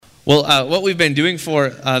Well, what we've been doing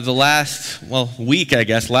for the last, week, I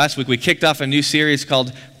guess. Last week we kicked off a new series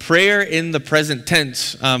called Prayer in the Present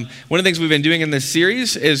Tense. One of the things we've been doing in this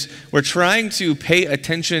series is we're trying to pay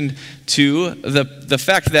attention to the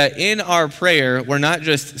fact that in our prayer, we're not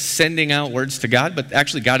just sending out words to God, but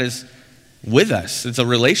actually God is with us. It's a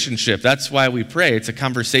relationship. That's why we pray. It's a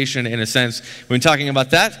conversation in a sense. We've been talking about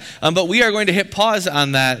that. But we are going to hit pause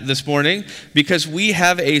on that this morning because we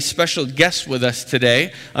have a special guest with us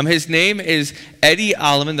today. His name is Eddie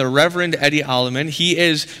Alleman, the Reverend Eddie Alleman. He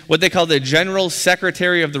is what they call the General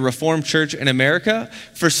Secretary of the Reformed Church in America.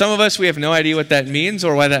 For some of us, we have no idea what that means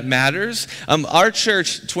or why that matters. Our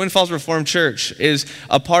church, Twin Falls Reformed Church, is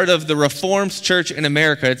a part of the Reformed Church in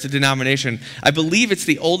America. It's a denomination. I believe it's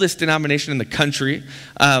the oldest denomination in the country.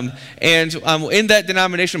 In that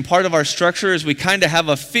denomination, part of our structure is we kind of have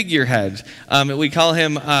a figurehead. We call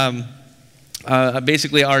him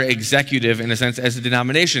basically our executive, in a sense, as a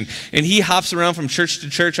denomination. And he hops around from church to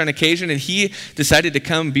church on occasion, and he decided to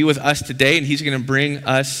come be with us today, and he's going to bring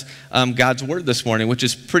us God's Word this morning, which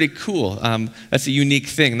is pretty cool. That's a unique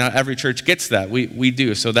thing. Not every church gets that. We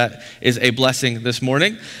do, so that is a blessing this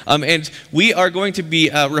morning. And we are going to be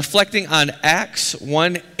reflecting on Acts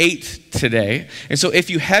 1:8 today. And so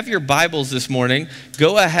if you have your Bibles this morning,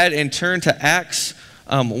 go ahead and turn to Acts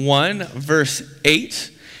 1, verse 8.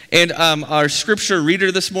 And our scripture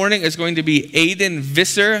reader this morning is going to be Aiden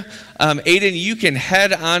Visser. Aiden, you can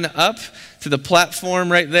head on up to the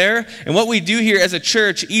platform right there. And what we do here as a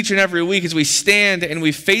church each and every week is we stand and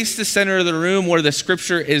we face the center of the room where the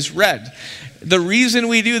scripture is read. The reason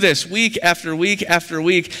we do this week after week after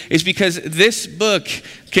week is because this book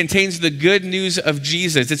contains the good news of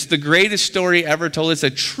Jesus. It's the greatest story ever told. It's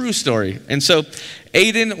a true story. And so,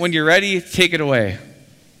 Aiden, when you're ready, take it away.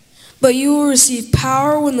 But you will receive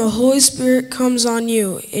power when the Holy Spirit comes on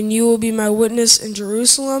you, and you will be my witness in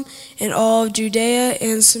Jerusalem and all of Judea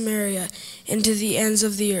and Samaria, and to the ends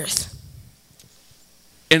of the earth.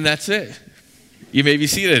 And that's it. You may be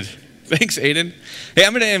seated. Thanks, Aiden. Hey,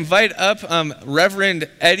 I'm going to invite up Reverend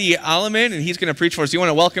Eddie Alleman, and he's going to preach for us. You want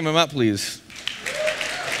to welcome him up, please?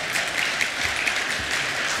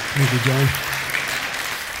 Thank you, John.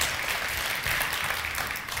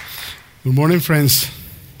 Good morning, friends.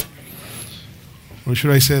 Or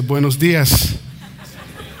should I say, buenos dias.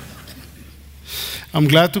 I'm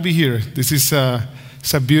glad to be here. This is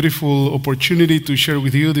it's a beautiful opportunity to share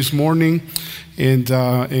with you this morning and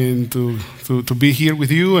to be here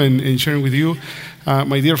with you and sharing with you.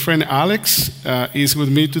 My dear friend Alex is with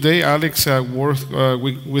me today. Alex works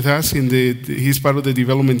with us he's part of the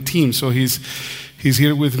development team. So he's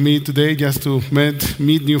here with me today just to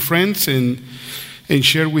meet new friends and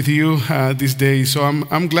share with you this day. So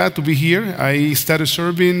I'm glad to be here. I started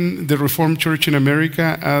serving the Reformed Church in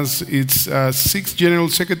America as its sixth general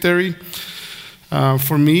secretary.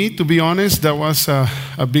 For me, to be honest, that was a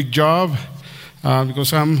big job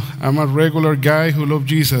because I'm a regular guy who loves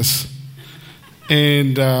Jesus,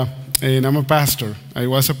 and I'm a pastor. I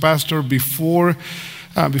was a pastor before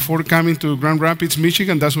coming to Grand Rapids,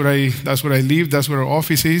 Michigan. That's where I live. That's where our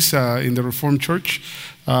office is in the Reformed Church.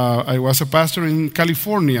 I was a pastor in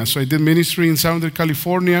California, so I did ministry in Southern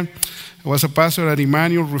California. I was a pastor at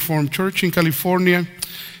Emmanuel Reformed Church in California,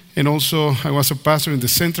 and also I was a pastor in the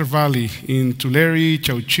Central Valley in Tulare,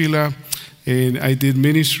 Chowchilla, and I did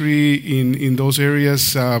ministry in those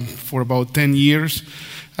areas for about 10 years,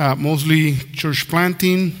 mostly church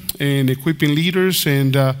planting and equipping leaders,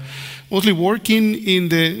 and mostly working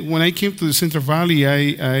when I came to the Central Valley,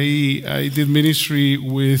 I did ministry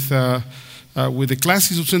with the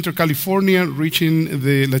classes of Central California, reaching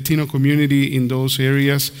the Latino community in those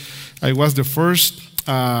areas. I was the first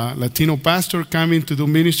Latino pastor coming to do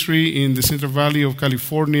ministry in the Central Valley of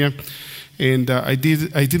California, and I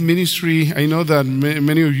did ministry. I know that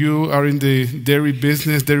many of you are in the dairy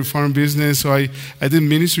farm business, so I did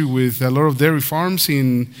ministry with a lot of dairy farms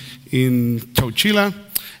in Chowchilla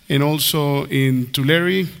and also in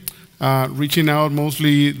Tulare. Reaching out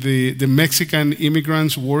mostly the Mexican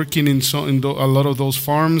immigrants working in a lot of those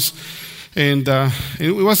farms, and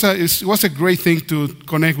it was a great thing to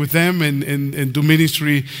connect with them and do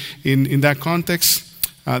ministry in that context.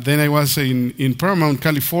 Then I was in Paramount,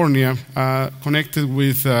 California, connected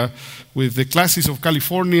with the classes of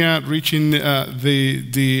California, reaching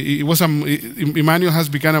Emmanuel has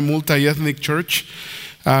become a multi-ethnic church,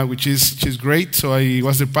 which is great. So I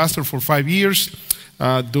was the pastor for 5 years.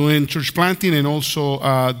 Doing church planting and also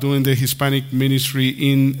doing the Hispanic ministry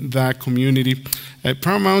in that community.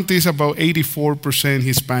 Paramount is about 84%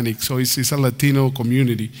 Hispanic, so it's a Latino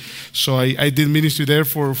community. So I did ministry there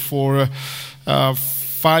for 5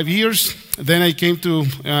 years. Then I came to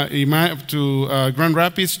Grand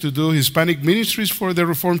Rapids to do Hispanic ministries for the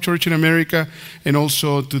Reformed Church in America, and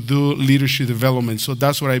also to do leadership development. So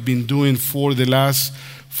that's what I've been doing for the last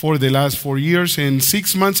 4 years. And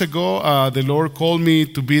 6 months ago, the Lord called me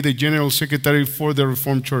to be the General Secretary for the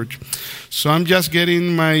Reformed Church. So I'm just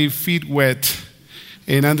getting my feet wet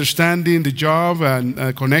and understanding the job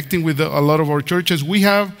and connecting with a lot of our churches. We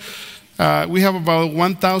have about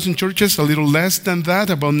 1,000 churches, a little less than that,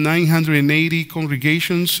 about 980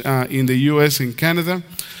 congregations in the U.S. and Canada.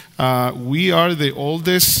 We are the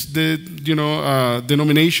oldest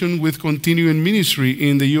denomination with continuing ministry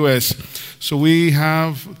in the U.S. So we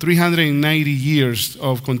have 390 years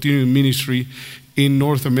of continuing ministry in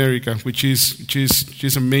North America, which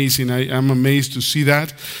is amazing. I'm amazed to see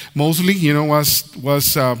that. Mostly,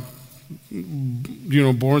 was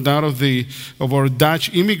born out of our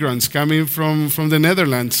Dutch immigrants coming from the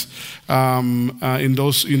Netherlands in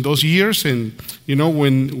those years. And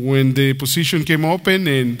when the position came open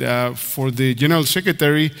and for the general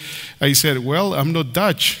secretary, I said, well, I'm not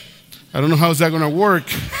Dutch. I don't know how's that going to work.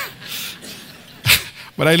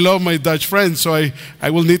 But I love my Dutch friends, so I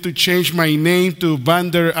will need to change my name to Van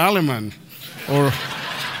der Aleman. Or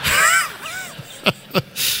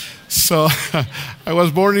so I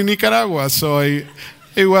was born in Nicaragua, so it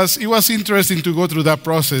was interesting to go through that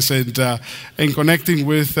process and connecting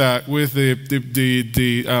with the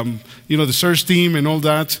search team and all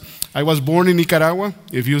that. I was born in Nicaragua.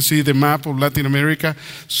 If you see the map of Latin America,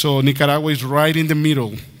 so Nicaragua is right in the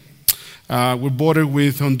middle. We're bordered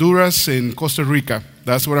with Honduras and Costa Rica.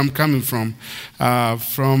 That's where I'm coming from.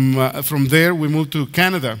 From there, we moved to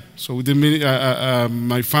Canada. So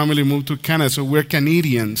my family moved to Canada. So we're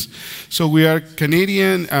Canadians. So we are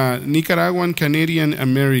Canadian, Nicaraguan, Canadian,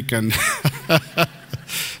 American.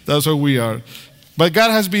 That's what we are. But God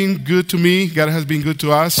has been good to me. God has been good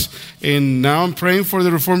to us. And now I'm praying for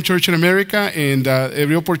the Reformed Church in America. And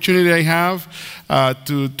every opportunity I have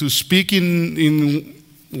to speak in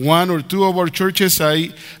one or two of our churches,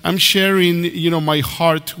 I'm sharing, my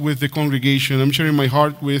heart with the congregation. I'm sharing my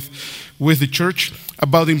heart with the church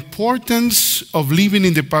about the importance of living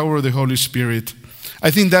in the power of the Holy Spirit. I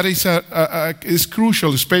think that is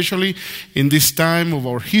crucial, especially in this time of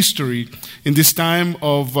our history, in this time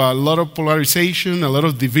of a lot of polarization, a lot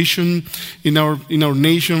of division in our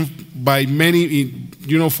nation by many,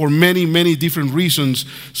 for many different reasons.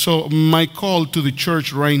 So my call to the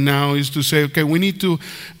church right now is to say, okay, we need to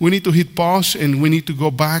hit pause and we need to go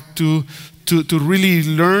back to really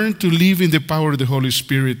learn to live in the power of the Holy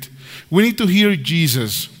Spirit. We need to hear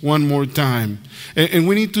Jesus one more time. And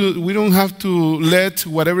we don't have to let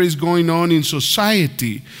whatever is going on in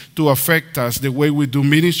society to affect us, the way we do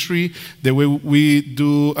ministry, the way we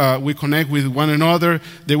connect with one another,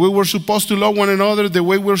 the way we're supposed to love one another, the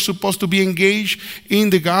way we're supposed to be engaged in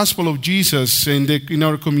the gospel of Jesus and in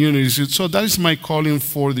our communities. So that is my calling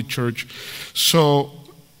for the church. So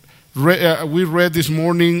we read this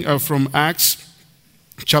morning from Acts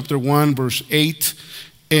chapter 1, verse 8.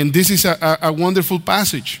 And this is a wonderful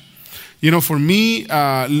passage. For me,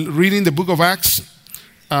 reading the book of Acts,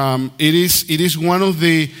 it is one of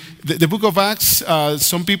the book of Acts.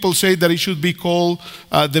 Some people say that it should be called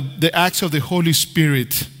the Acts of the Holy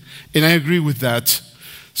Spirit. And I agree with that.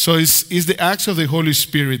 So it's the Acts of the Holy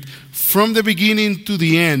Spirit. From the beginning to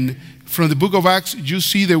the end, from the book of Acts, you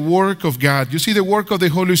see the work of God. You see the work of the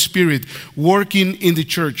Holy Spirit working in the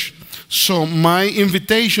church. So my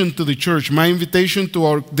invitation to the church, my invitation to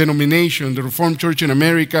our denomination, the Reformed Church in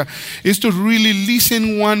America, is to really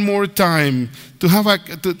listen one more time, to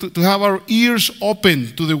have our ears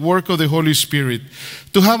open to the work of the Holy Spirit,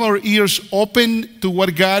 to have our ears open to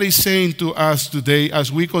what God is saying to us today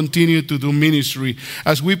as we continue to do ministry,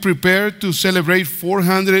 as we prepare to celebrate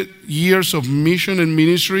 400 years of mission and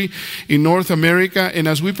ministry in North America, and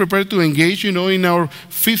as we prepare to engage, in our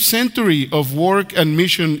 5th century of work and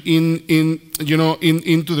mission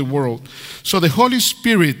into the world. So the Holy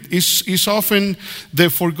Spirit is often the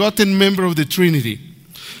forgotten member of the Trinity.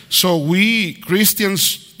 So we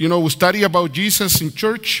Christians, we study about Jesus in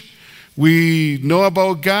church. We know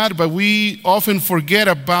about God, but we often forget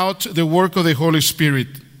about the work of the Holy Spirit.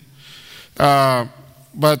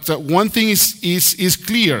 But one thing is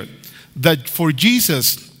clear, that for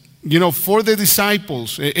Jesus, for the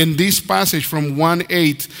disciples, in this passage from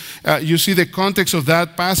 1:8, you see the context of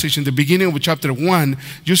that passage in the beginning of chapter 1.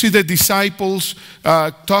 You see the disciples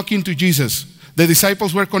talking to Jesus. The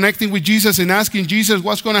disciples were connecting with Jesus and asking Jesus,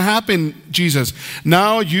 what's going to happen, Jesus?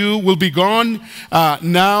 Now you will be gone.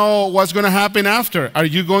 Now what's going to happen after? Are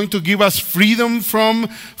you going to give us freedom from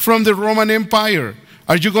the Roman Empire?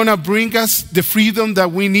 Are you going to bring us the freedom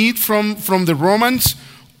that we need from the Romans?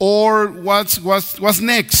 Or what's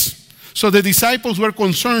next? So the disciples were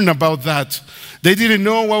concerned about that. They didn't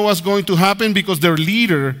know what was going to happen because their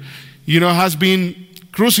leader, has been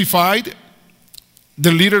crucified.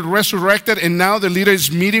 The leader resurrected, and now the leader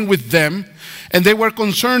is meeting with them. And they were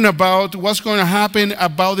concerned about what's going to happen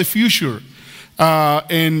about the future.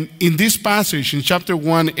 And in this passage, in chapter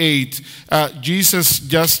 1:8, Jesus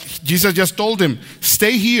just told them,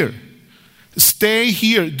 stay here. Stay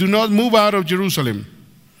here. Do not move out of Jerusalem.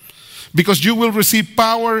 Because you will receive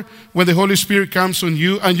power when the Holy Spirit comes on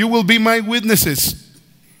you, and you will be my witnesses.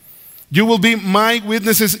 You will be my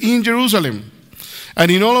witnesses in Jerusalem,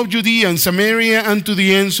 and in all of Judea and Samaria, and to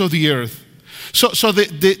the ends of the earth. So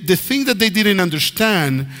the thing that they didn't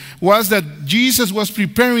understand was that Jesus was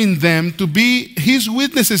preparing them to be his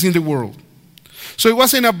witnesses in the world. So it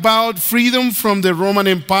wasn't about freedom from the Roman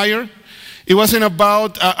Empire. It wasn't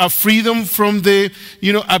about a freedom from the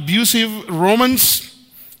abusive Romans.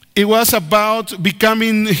 It was about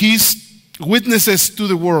becoming his witnesses to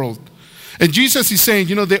the world. And Jesus is saying,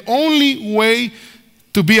 the only way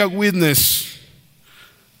to be a witness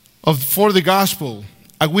for the gospel,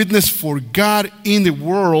 a witness for God in the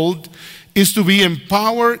world, is to be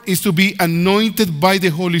empowered, is to be anointed by the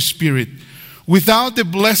Holy Spirit. Without the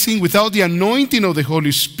blessing, without the anointing of the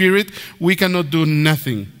Holy Spirit, we cannot do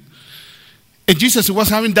nothing. And Jesus was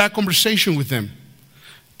having that conversation with them.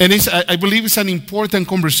 And I believe it's an important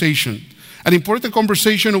conversation. An important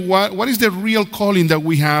conversation of what is the real calling that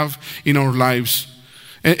we have in our lives.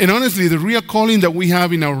 And honestly, the real calling that we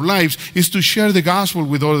have in our lives is to share the gospel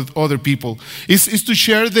with other people. Is to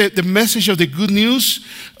share the message of the good news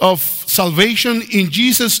of salvation in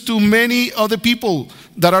Jesus to many other people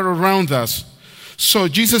that are around us. So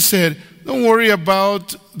Jesus said, don't worry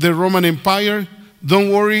about the Roman Empire.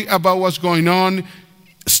 Don't worry about what's going on.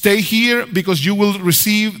 Stay here because you will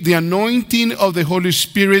receive the anointing of the Holy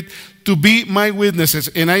Spirit to be my witnesses.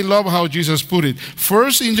 And I love how Jesus put it.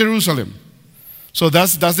 First in Jerusalem. So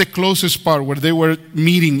that's the closest part where they were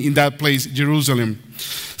meeting in that place, Jerusalem.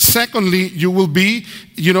 Secondly, you will be,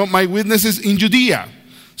 my witnesses in Judea.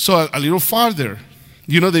 So a little farther,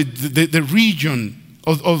 the region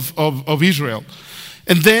of Israel.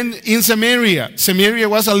 And then in Samaria. Samaria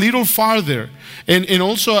was a little farther. And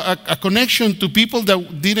also a connection to people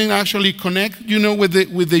that didn't actually connect,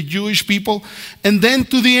 with the Jewish people. And then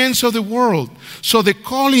to the ends of the world. So the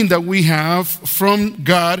calling that we have from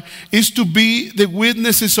God is to be the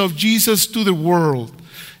witnesses of Jesus to the world.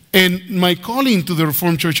 And my calling to the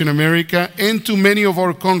Reformed Church in America and to many of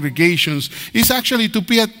our congregations is actually to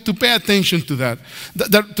pay attention to that.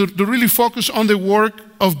 To really focus on the work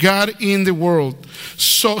of God in the world.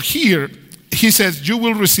 So here, he says, you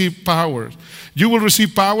will receive power. You will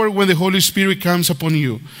receive power when the Holy Spirit comes upon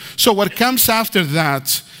you. So what comes after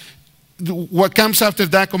that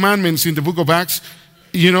commandments in the book of Acts,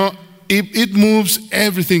 it moves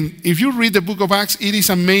everything. If you read the book of Acts, it is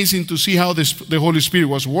amazing to see how the Holy Spirit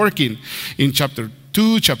was working. In chapter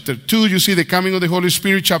 2, you see the coming of the Holy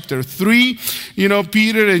Spirit. Chapter 3,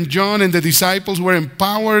 Peter and John and the disciples were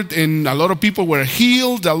empowered, and a lot of people were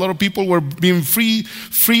healed. A lot of people were being freed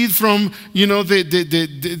from, from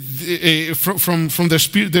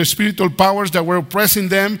the spiritual powers that were oppressing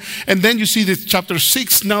them. And then you see the chapter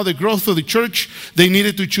 6, now the growth of the church. They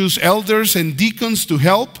needed to choose elders and deacons to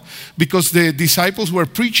help because the disciples were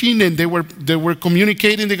preaching and they were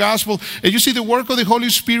communicating the gospel. And you see the work of the Holy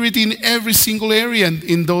Spirit in every single area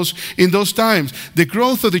in those times. The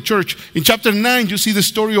growth of the church. In chapter 9, you see the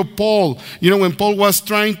story of Paul. When Paul was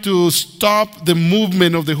trying to stop the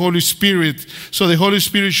movement of the Holy Spirit. So the Holy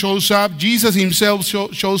Spirit shows up. Jesus himself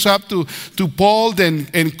shows up to Paul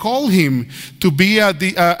and call him to be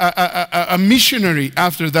a missionary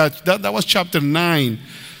after that. That was chapter 9.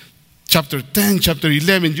 Chapter 10, chapter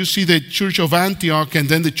 11, you see the church of Antioch and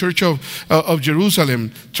then the church of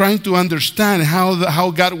Jerusalem trying to understand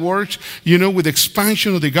how God works, with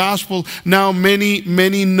expansion of the gospel. Now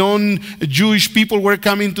many non-Jewish people were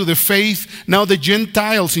coming to the faith. Now the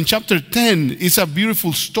Gentiles in chapter 10 is a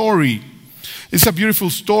beautiful story. It's a beautiful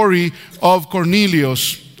story of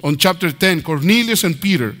Cornelius on chapter 10, Cornelius and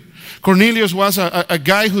Peter. Cornelius was a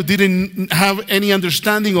guy who didn't have any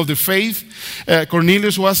understanding of the faith.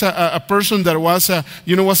 Cornelius was a person that was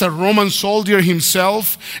a Roman soldier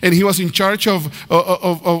himself, and he was in charge of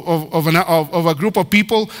a group of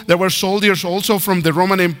people that were soldiers also from the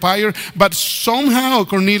Roman Empire. But somehow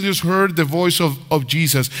Cornelius heard the voice of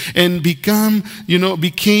Jesus and became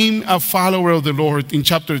a follower of the Lord in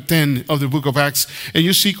chapter 10 of the book of Acts. And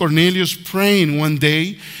you see Cornelius praying one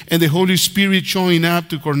day, and the Holy Spirit showing up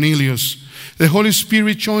to Cornelius. The Holy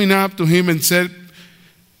Spirit showing up to him and said,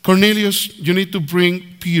 Cornelius, you need to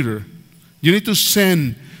bring Peter. You need to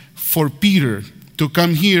send for Peter to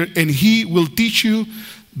come here, and he will teach you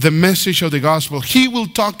the message of the gospel. He will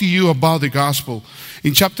talk to you about the gospel.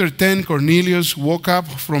 In chapter 10, Cornelius woke up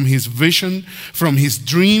from his vision, from his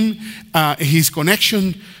dream, his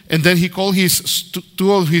connection, and then he called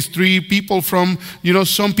two of his three people from,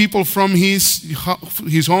 some people from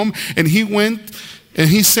his home, and he went and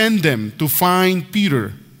he sent them to find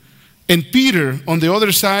Peter. And Peter, on the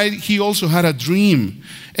other side, he also had a dream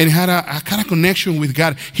and had a kind of connection with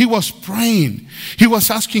God. He was praying. He was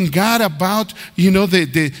asking God about,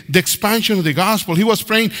 the expansion of the gospel. He was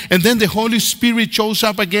praying, and then the Holy Spirit shows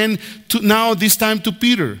up again, this time to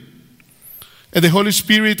Peter. And the Holy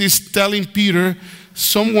Spirit is telling Peter,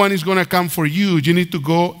 someone is going to come for you. You need to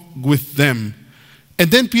go with them. And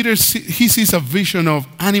then Peter, he sees a vision of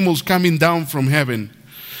animals coming down from heaven.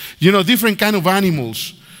 Different kind of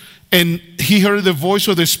animals. And he heard the voice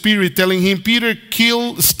of the Spirit telling him, Peter,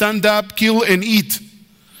 stand up, kill and eat.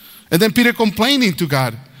 And then Peter complaining to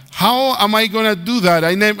God, how am I going to do that?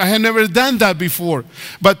 I have never done that before.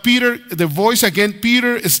 But Peter, the voice again,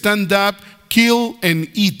 Peter, stand up, kill and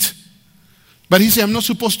eat. But he said, I'm not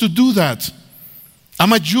supposed to do that.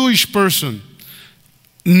 I'm a Jewish person.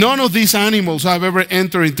 None of these animals have ever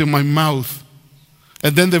entered into my mouth.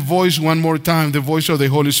 And then the voice one more time, the voice of the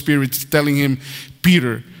Holy Spirit telling him,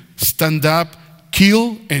 Peter, stand up,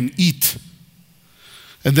 kill, and eat.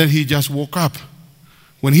 And then he just woke up.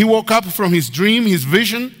 When he woke up from his dream, his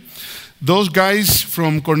vision, those guys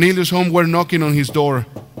from Cornelius' home were knocking on his door.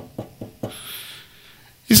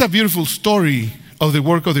 It's a beautiful story of the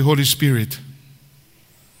work of the Holy Spirit.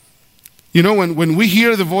 When we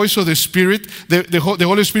hear the voice of the Spirit, the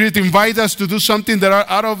Holy Spirit invites us to do something that are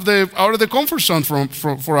out of the comfort zone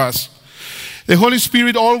for us. The Holy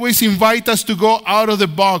Spirit always invites us to go out of the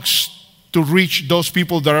box to reach those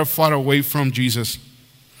people that are far away from Jesus.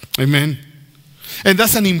 Amen. And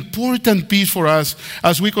that's an important piece for us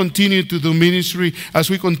as we continue to do ministry, as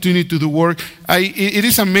we continue to do work. It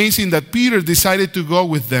is amazing that Peter decided to go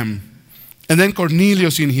with them. And then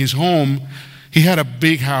Cornelius in his home, he had a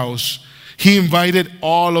big house. He invited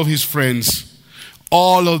all of his friends,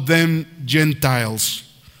 all of them Gentiles,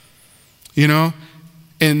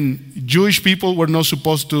 And Jewish people were not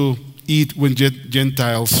supposed to eat with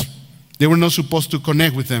Gentiles. They were not supposed to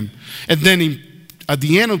connect with them. And then at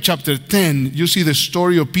the end of chapter 10, you see the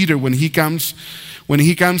story of Peter when he comes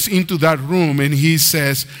into that room and he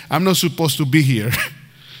says, I'm not supposed to be here.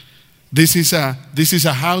 This is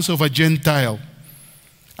a house of a Gentile.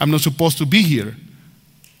 I'm not supposed to be here.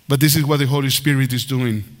 But this is what the Holy Spirit is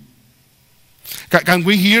doing. Can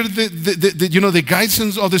we hear the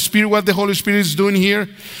guidance of the Spirit, what the Holy Spirit is doing here?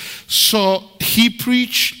 So he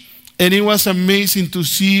preached, and it was amazing to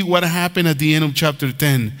see what happened at the end of chapter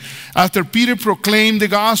 10. After Peter proclaimed the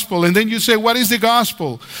gospel, and then you say, what is the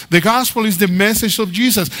gospel? The gospel is the message of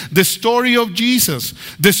Jesus, the story of Jesus,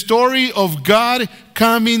 the story of God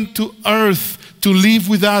coming to earth to live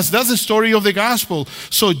with us. That's the story of the gospel.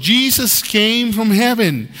 So Jesus came from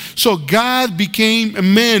heaven. So God became a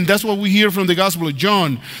man. That's what we hear from the Gospel of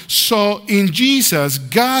John. So in Jesus,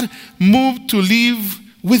 God moved to live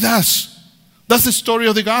with us. That's the story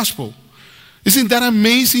of the gospel. Isn't that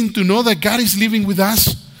amazing to know that God is living with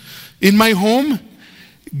us? In my home,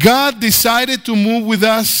 God decided to move with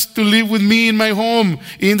us, to live with me in my home,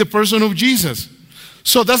 in the person of Jesus.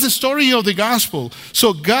 So that's the story of the gospel.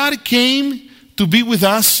 So God came to be with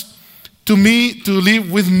us, to live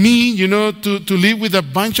with me, to live with a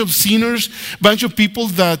bunch of sinners, bunch of people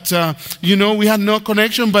that, we had no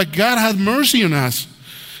connection, but God had mercy on us.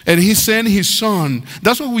 And he sent his son.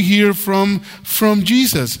 That's what we hear from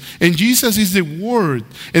Jesus. And Jesus is the Word.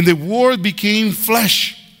 And the Word became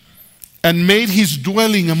flesh and made his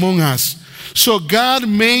dwelling among us. So God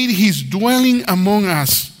made his dwelling among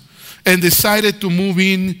us and decided to move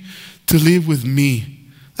in to live with me.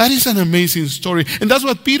 That is an amazing story. And that's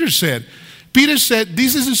what Peter said. Peter said,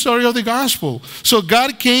 this is the story of the gospel. So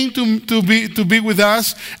God came to be with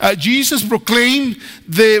us. Jesus proclaimed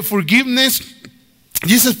the forgiveness.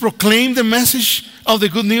 Jesus proclaimed the message of the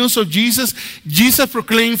good news of Jesus. Jesus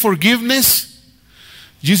proclaimed forgiveness.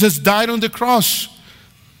 Jesus died on the cross.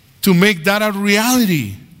 to make that a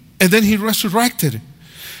reality. And then he resurrected,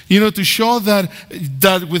 to show that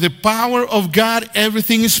with the power of God,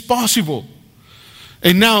 everything is possible.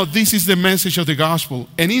 And now this is the message of the gospel.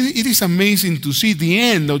 And it is amazing to see the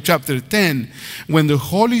end of chapter 10 when the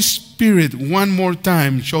Holy Spirit one more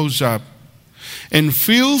time shows up and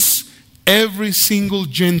fills every single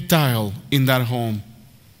Gentile in that home.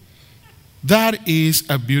 That is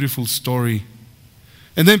a beautiful story.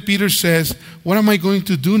 And then Peter says, what am I going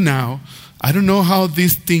to do now? I don't know how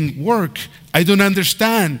this thing works. I don't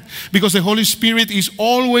understand. Because the Holy Spirit is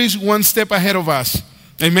always one step ahead of us.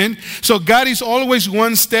 Amen? So God is always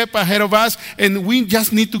one step ahead of us, and we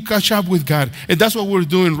just need to catch up with God. And that's what we're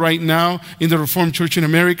doing right now in the Reformed Church in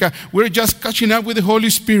America. We're just catching up with the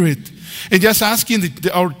Holy Spirit and just asking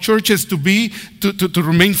our churches to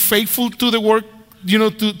remain faithful to the work, to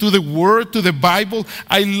the Word, to the Bible.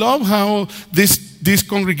 I love how this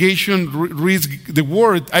congregation reads the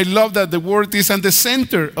Word. I love that the Word is at the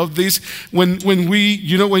center of this. When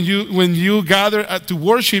you gather to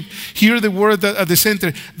worship, hear the Word at the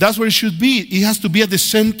center. That's where it should be. It has to be at the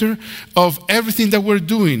center of everything that we're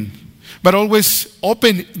doing. But always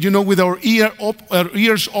open, with our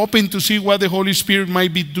ears open to see what the Holy Spirit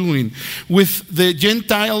might be doing. With the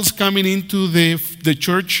Gentiles coming into the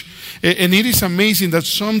church, and it is amazing that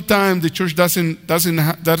sometimes the church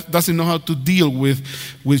doesn't know how to deal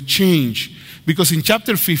with change. Because in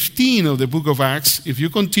chapter 15 of the book of Acts, if you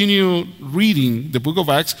continue reading the book of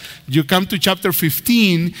Acts, you come to chapter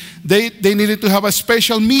 15, they needed to have a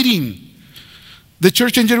special meeting. The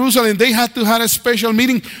church in Jerusalem, they had to have a special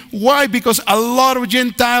meeting. Why? Because a lot of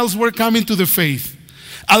Gentiles were coming to the faith.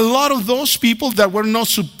 A lot of those people that were not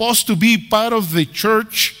supposed to be part of the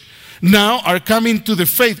church now are coming to the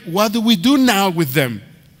faith. What do we do now with them?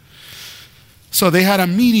 So they had a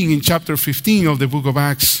meeting in chapter 15 of the book of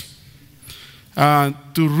Acts to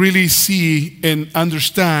really see and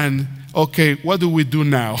understand, okay, what do we do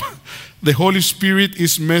now? The Holy Spirit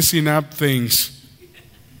is messing up things.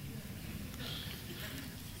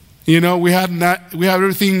 We have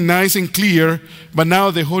everything nice and clear, but now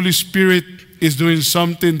the Holy Spirit is doing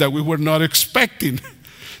something that we were not expecting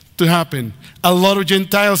to happen. A lot of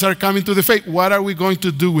Gentiles are coming to the faith. What are we going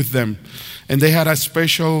to do with them? And they had a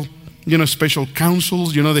special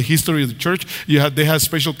councils. The history of the church. They had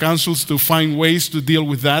special councils to find ways to deal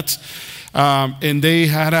with that. And they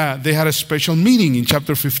had a special meeting in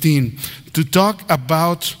chapter 15 to talk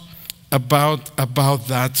about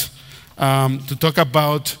that. To talk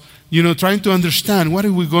about trying to understand what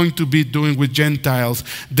are we going to be doing with Gentiles.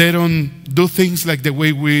 They don't do things like the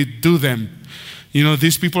way we do them.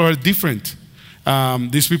 These people are different.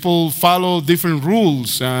 These people follow different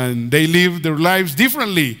rules and they live their lives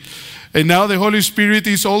differently. And now the Holy Spirit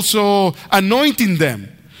is also anointing them.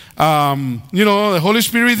 The Holy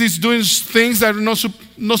Spirit is doing things that are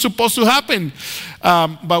not supposed to happen.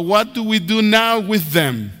 But what do we do now with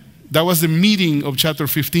them? That was the meeting of chapter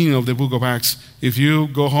 15 of the book of Acts. If you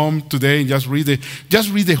go home today and just read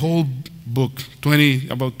the whole book,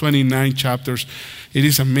 about 29 chapters. It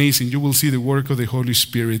is amazing. You will see the work of the Holy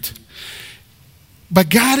Spirit. But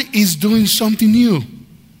God is doing something new.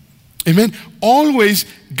 Amen. Always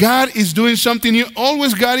God is doing something new.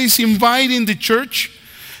 Always God is inviting the church.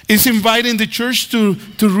 Is inviting the church to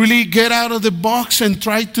really get out of the box and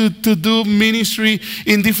try to do ministry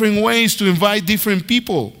in different ways, to invite different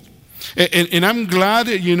people. And I'm glad,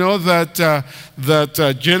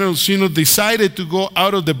 that General Synod decided to go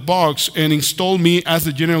out of the box and install me as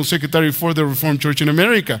the General Secretary for the Reformed Church in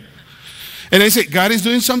America. And I said, God is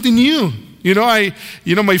doing something new. My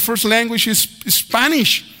first language is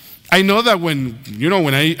Spanish. I know that when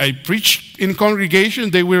I preach in congregation,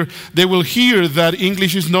 they will hear that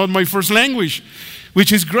English is not my first language,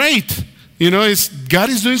 which is great. God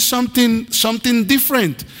is doing something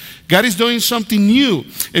different. God is doing something new.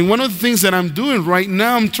 And one of the things that I'm doing right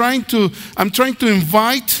now, I'm trying to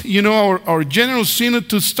invite, our General Synod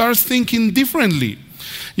to start thinking differently.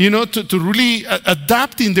 To really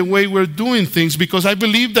adapting the way we're doing things, because I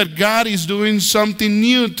believe that God is doing something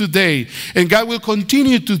new today. And God will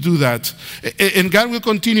continue to do that. And God will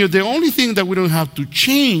continue. The only thing that we don't have to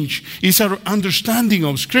change is our understanding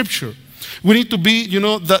of Scripture. We need to be,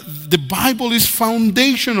 that the Bible is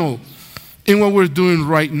foundational in what we're doing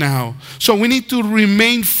right now. So we need to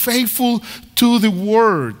remain faithful to the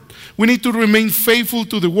Word. We need to remain faithful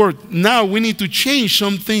to the word. Now we need to change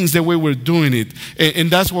some things the way we're doing it. And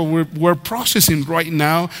that's what we're processing right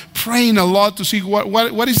now, praying a lot to see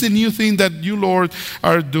what is the new thing that you, Lord,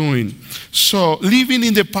 are doing. So living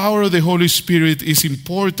in the power of the Holy Spirit is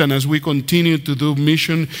important as we continue to do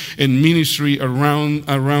mission and ministry around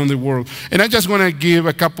the world. And I just want to give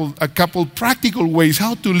a couple practical ways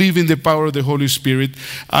how to live in the power of the Holy Spirit.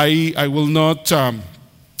 I will not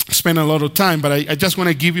spend a lot of time, but I just want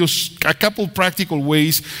to give you a couple practical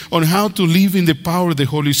ways on how to live in the power of the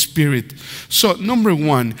Holy Spirit. So, number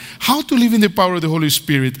one, how to live in the power of the Holy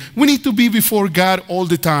Spirit. We need to be before God all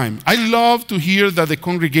the time. I love to hear that the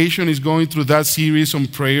congregation is going through that series on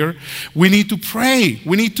prayer. We need to pray.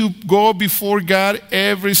 We need to go before God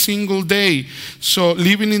every single day. So,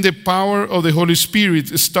 living in the power of the Holy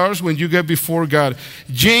Spirit starts when you get before God.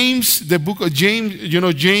 James, the book of James,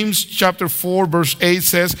 James chapter 4, verse 8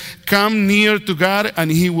 says, come near to God and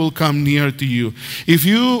he will come near to you. If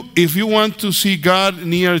you want to see God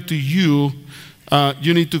near to you,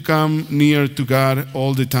 you need to come near to God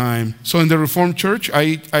all the time. So in the Reformed Church,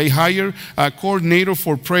 I hire a coordinator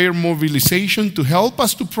for prayer mobilization to help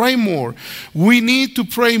us to pray more. We need to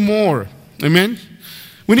pray more. Amen?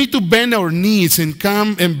 We need to bend our knees and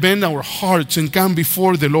come and bend our hearts and come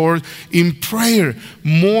before the Lord in prayer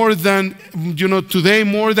more than, today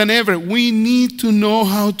more than ever. We need to know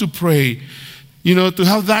how to pray, to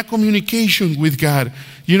have that communication with God.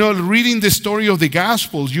 Reading the story of the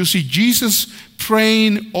Gospels, you see Jesus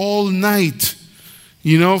praying all night,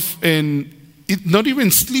 and not even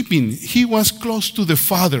sleeping. He was close to the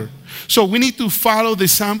Father. So we need to follow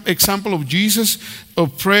the example of Jesus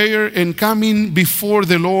of prayer and coming before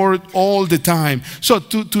the Lord all the time. So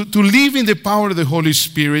to live in the power of the Holy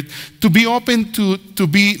Spirit, to be open to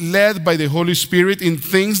be led by the Holy Spirit in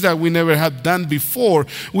things that we never had done before,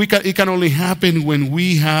 it can only happen when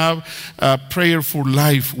we have a prayer for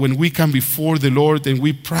life, when we come before the Lord and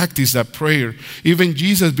we practice that prayer. Even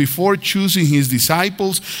Jesus, before choosing his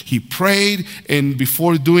disciples, he prayed, and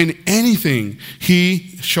before doing anything,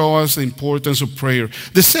 he showed us the importance of prayer.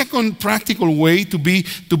 The second practical way to be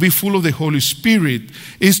full of the Holy Spirit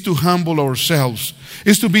is to humble ourselves,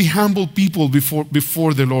 is to be humble people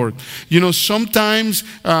before the Lord. Sometimes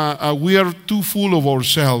we are too full of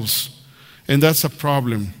ourselves, and that's a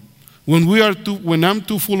problem. When I'm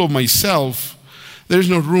too full of myself, there's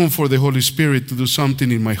no room for the Holy Spirit to do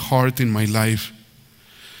something in my heart, in my life.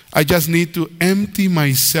 I just need to empty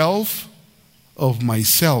myself of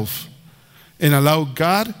myself and allow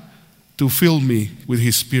God to fill me with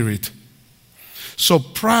his Spirit. So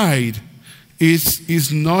pride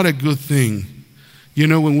is not a good thing.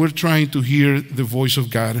 When we're trying to hear the voice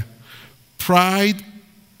of God, pride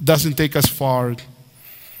doesn't take us far.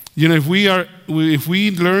 If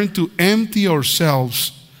we learn to empty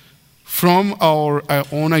ourselves from our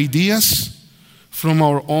own ideas, from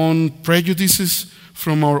our own prejudices,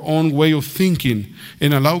 from our own way of thinking,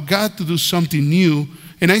 and allow God to do something new.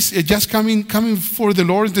 And I just coming before the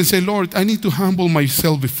Lord and say, Lord, I need to humble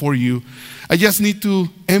myself before you. I just need to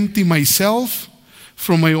empty myself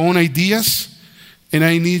from my own ideas, and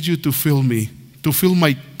I need you to fill me, to fill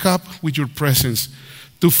my cup with your presence,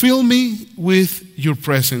 to fill me with your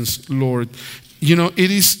presence, Lord.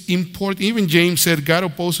 It is important. Even James said, God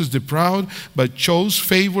opposes the proud, but shows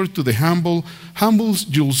favor to the humble. Humble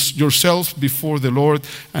yourself before the Lord,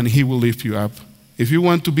 and he will lift you up. If you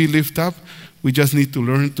want to be lifted up, we just need to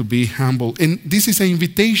learn to be humble. And this is an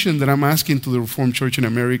invitation that I'm asking to the Reformed Church in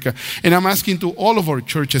America. And I'm asking to all of our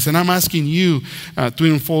churches. And I'm asking you,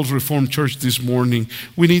 Twin Falls Reformed Church, this morning.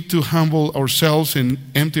 We need to humble ourselves and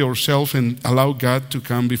empty ourselves and allow God to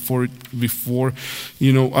come before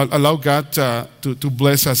allow God to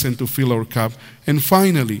bless us and to fill our cup. And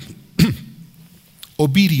finally,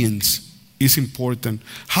 obedience is important.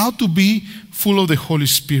 How to be full of the Holy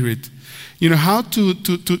Spirit. How to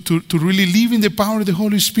really live in the power of the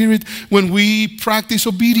Holy Spirit when we practice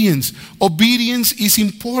obedience. Obedience is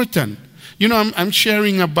important. I'm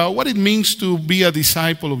sharing about what it means to be a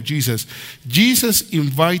disciple of Jesus. Jesus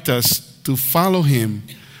invites us to follow him,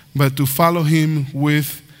 but to follow him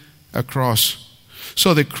with a cross.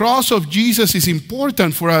 So the cross of Jesus is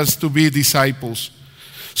important for us to be disciples.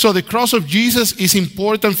 So the cross of Jesus is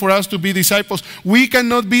important for us to be disciples. We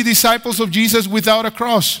cannot be disciples of Jesus without a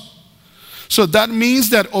cross. So that means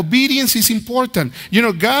that obedience is important.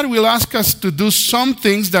 God will ask us to do some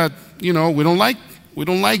things that, we don't like. We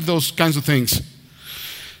don't like those kinds of things.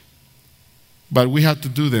 But we have to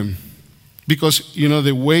do them. Because,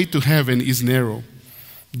 the way to heaven is narrow.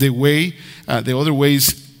 The other way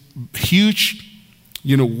is huge,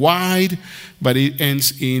 wide, but it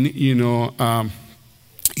ends in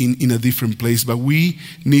in a different place, but we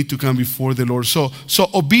need to come before the Lord. So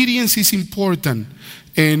obedience is important.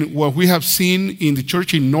 And what we have seen in the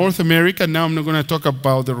church in North America, now I'm not going to talk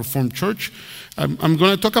about the Reformed Church. I'm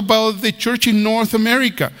going to talk about the church in North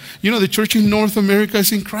America. You know, the church in North America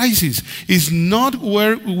is in crisis. It's not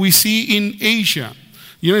where we see in Asia.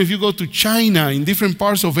 You know, if you go to China, in different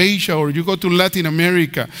parts of Asia, or you go to Latin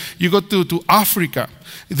America, you go to Africa,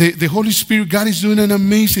 the Holy Spirit, God is doing an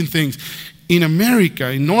amazing things. In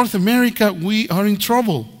America, in North America, we are in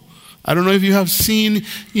trouble. I don't know if you have seen,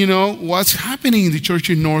 you know, what's happening in the church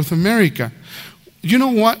in North America. You know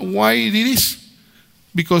why it is?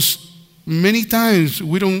 Because many times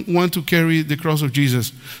we don't want to carry the cross of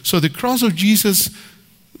Jesus. So the cross of Jesus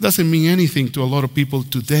doesn't mean anything to a lot of people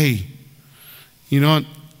today. You know,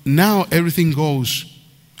 now everything goes,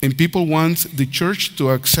 and people want the church to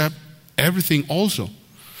accept everything also.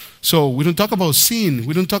 So we don't talk about sin.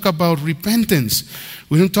 We don't talk about repentance.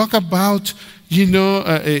 We don't talk about, you know,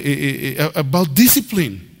 about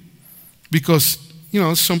discipline. Because, you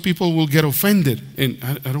know, some people will get offended. And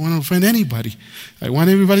I don't want to offend anybody. I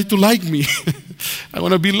want everybody to like me. I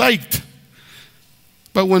want to be liked.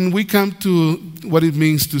 But when we come to what it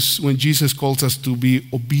means to, when Jesus calls us to be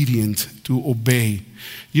obedient, to obey,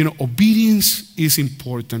 you know, obedience is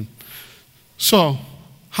important. So,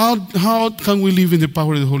 how can we live in the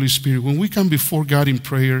power of the Holy Spirit? When we come before God in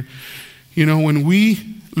prayer, you know, when we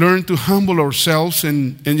learn to humble ourselves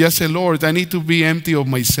and just say, Lord, I need to be empty of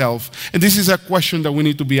myself. And this is a question that we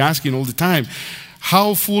need to be asking all the time.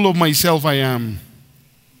 How full of myself I am?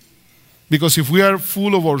 Because if we are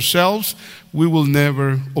full of ourselves, we will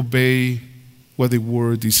never obey what the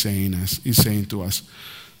Word is saying to us.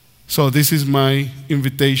 So this is my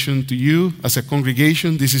invitation to you as a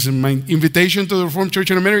congregation. This is my invitation to the Reformed Church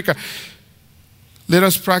in America. Let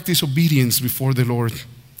us practice obedience before the Lord,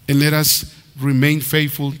 and let us remain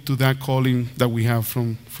faithful to that calling that we have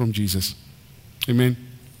from Jesus. Amen.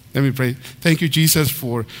 Let me pray. Thank you, Jesus,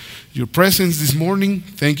 for your presence this morning.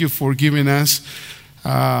 Thank you for giving us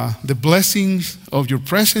the blessings of your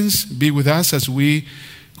presence. Be with us as we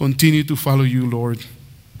continue to follow you, Lord.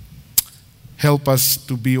 Help us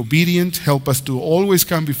to be obedient. Help us to always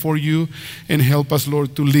come before you. And help us,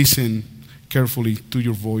 Lord, to listen carefully to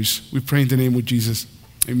your voice. We pray in the name of Jesus.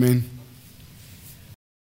 Amen.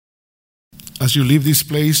 As you leave this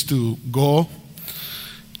place to go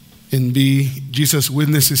and be Jesus'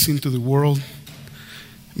 witnesses into the world,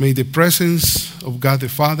 may the presence of God the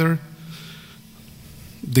Father,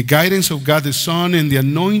 the guidance of God the Son, and the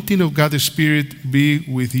anointing of God the Spirit be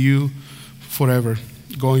with you forever.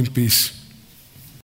 Go in peace.